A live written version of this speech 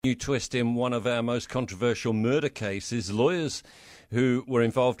New twist in one of our most controversial murder cases. Lawyers who were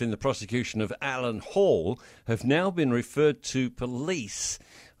involved in the prosecution of Alan Hall have now been referred to police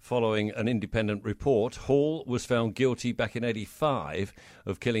following an independent report. Hall was found guilty back in 1985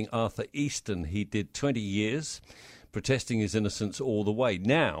 of killing Arthur Easton. He did 20 years, protesting his innocence all the way.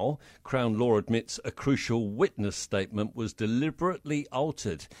 Now, Crown Law admits a crucial witness statement was deliberately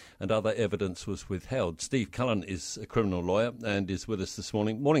altered and other evidence was withheld. Steve Cullen is a criminal lawyer and is with us this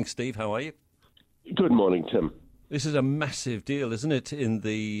morning. Morning, Steve. How are you? Good morning, Tim. This is a massive deal, isn't it, in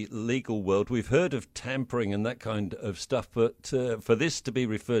the legal world? We've heard of tampering and that kind of stuff, but for this to be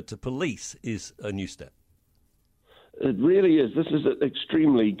referred to police is a new step. It really is. This is an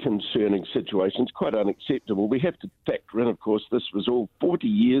extremely concerning situation. It's quite unacceptable. We have to factor in, of course, this was all 40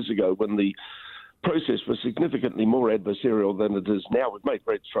 years ago when the process was significantly more adversarial than it is now. We've made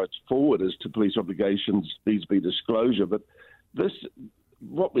great strides forward as to police obligations, vis-a-vis disclosure, but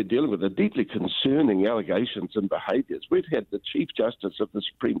what we're dealing with are deeply concerning allegations and behaviours. We've had the Chief Justice of the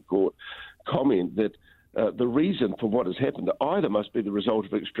Supreme Court comment that the reason for what has happened either must be the result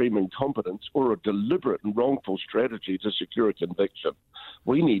of extreme incompetence or a deliberate and wrongful strategy to secure a conviction.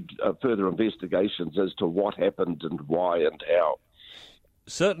 We need further investigations as to what happened and why and how.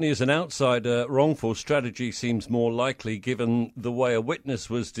 Certainly as an outsider, wrongful strategy seems more likely given the way a witness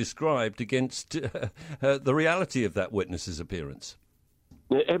was described against the reality of that witness's appearance.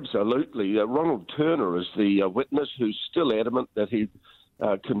 Absolutely. Ronald Turner is the witness who's still adamant that he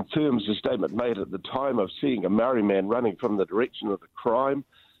confirms the statement made at the time of seeing a Maori man running from the direction of the crime.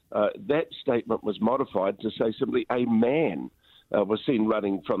 That statement was modified to say simply a man was seen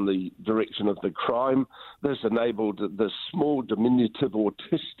running from the direction of the crime. This enabled the small, diminutive,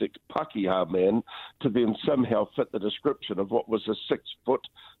 autistic Pakeha man to then somehow fit the description of what was a 6-foot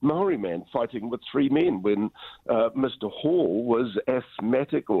Maori man fighting with 3 men when Mr. Hall was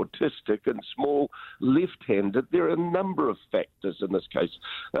asthmatic, autistic and small, left-handed. There are a number of factors in this case.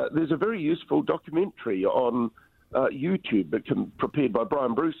 There's a very useful documentary on YouTube prepared by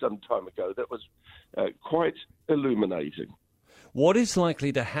Brian Bruce some time ago that was quite illuminating. What is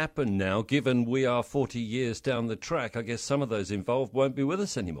likely to happen now, given we are 40 years down the track? I guess some of those involved won't be with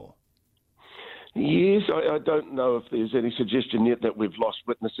us anymore. Yes, I don't know if there's any suggestion yet that we've lost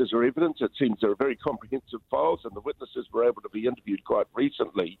witnesses or evidence. It seems there are very comprehensive files and the witnesses were able to be interviewed quite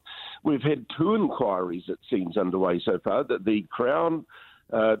recently. We've had 2 inquiries, it seems, underway so far. That the Crown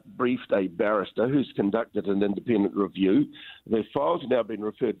briefed a barrister who's conducted an independent review. Their files have now been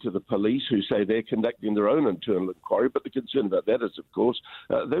referred to the police, who say they're conducting their own internal inquiry, but the concern about that is, of course,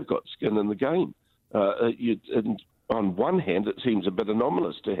 they've got skin in the game. On one hand, it seems a bit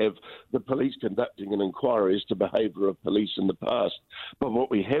anomalous to have the police conducting an inquiry as to behaviour of police in the past. But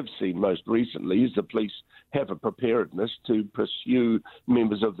what we have seen most recently is the police have a preparedness to pursue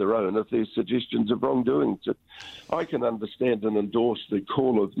members of their own if there's suggestions of wrongdoing. So I can understand and endorse the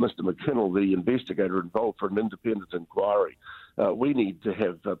call of Mr. McKinnell, the investigator involved, for an independent inquiry. We need to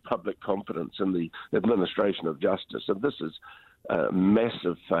have public confidence in the administration of justice, and this is a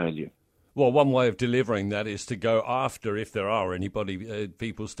massive failure. Well, one way of delivering that is to go after, if there are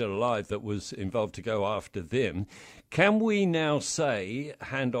people still alive that was involved, to go after them. Can we now say,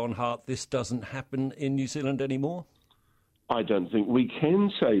 hand on heart, this doesn't happen in New Zealand anymore? I don't think we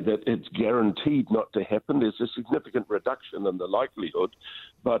can say that it's guaranteed not to happen. There's a significant reduction in the likelihood,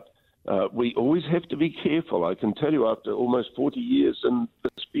 but we always have to be careful. I can tell you after almost 40 years in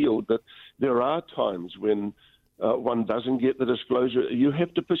this field that there are times when one doesn't get the disclosure. You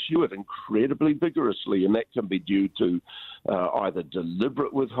have to pursue it incredibly vigorously, and that can be due to either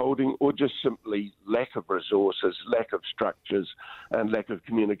deliberate withholding or just simply lack of resources, lack of structures, and lack of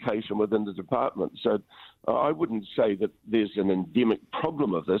communication within the department. So I wouldn't say that there's an endemic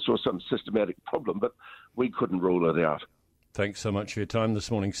problem of this or some systematic problem, but we couldn't rule it out. Thanks so much for your time this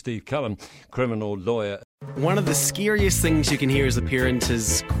morning, Steve Cullen, criminal lawyer. One of the scariest things you can hear as a parent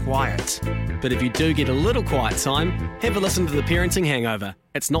is quiet. But if you do get a little quiet time, have a listen to The Parenting Hangover.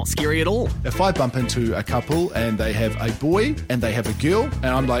 It's not scary at all. If I bump into a couple and they have a boy and they have a girl, and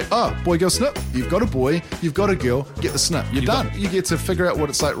I'm like, oh, boy, girl, snip. You've got a boy, you've got a girl, get the snip. You're done. You get to figure out what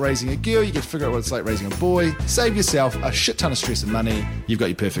it's like raising a girl, you get to figure out what it's like raising a boy, save yourself a shit ton of stress and money. You've got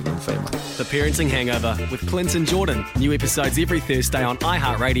your perfect little family. The Parenting Hangover with Clinton Jordan. New episodes every Thursday on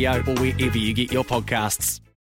iHeartRadio or wherever you get your podcasts.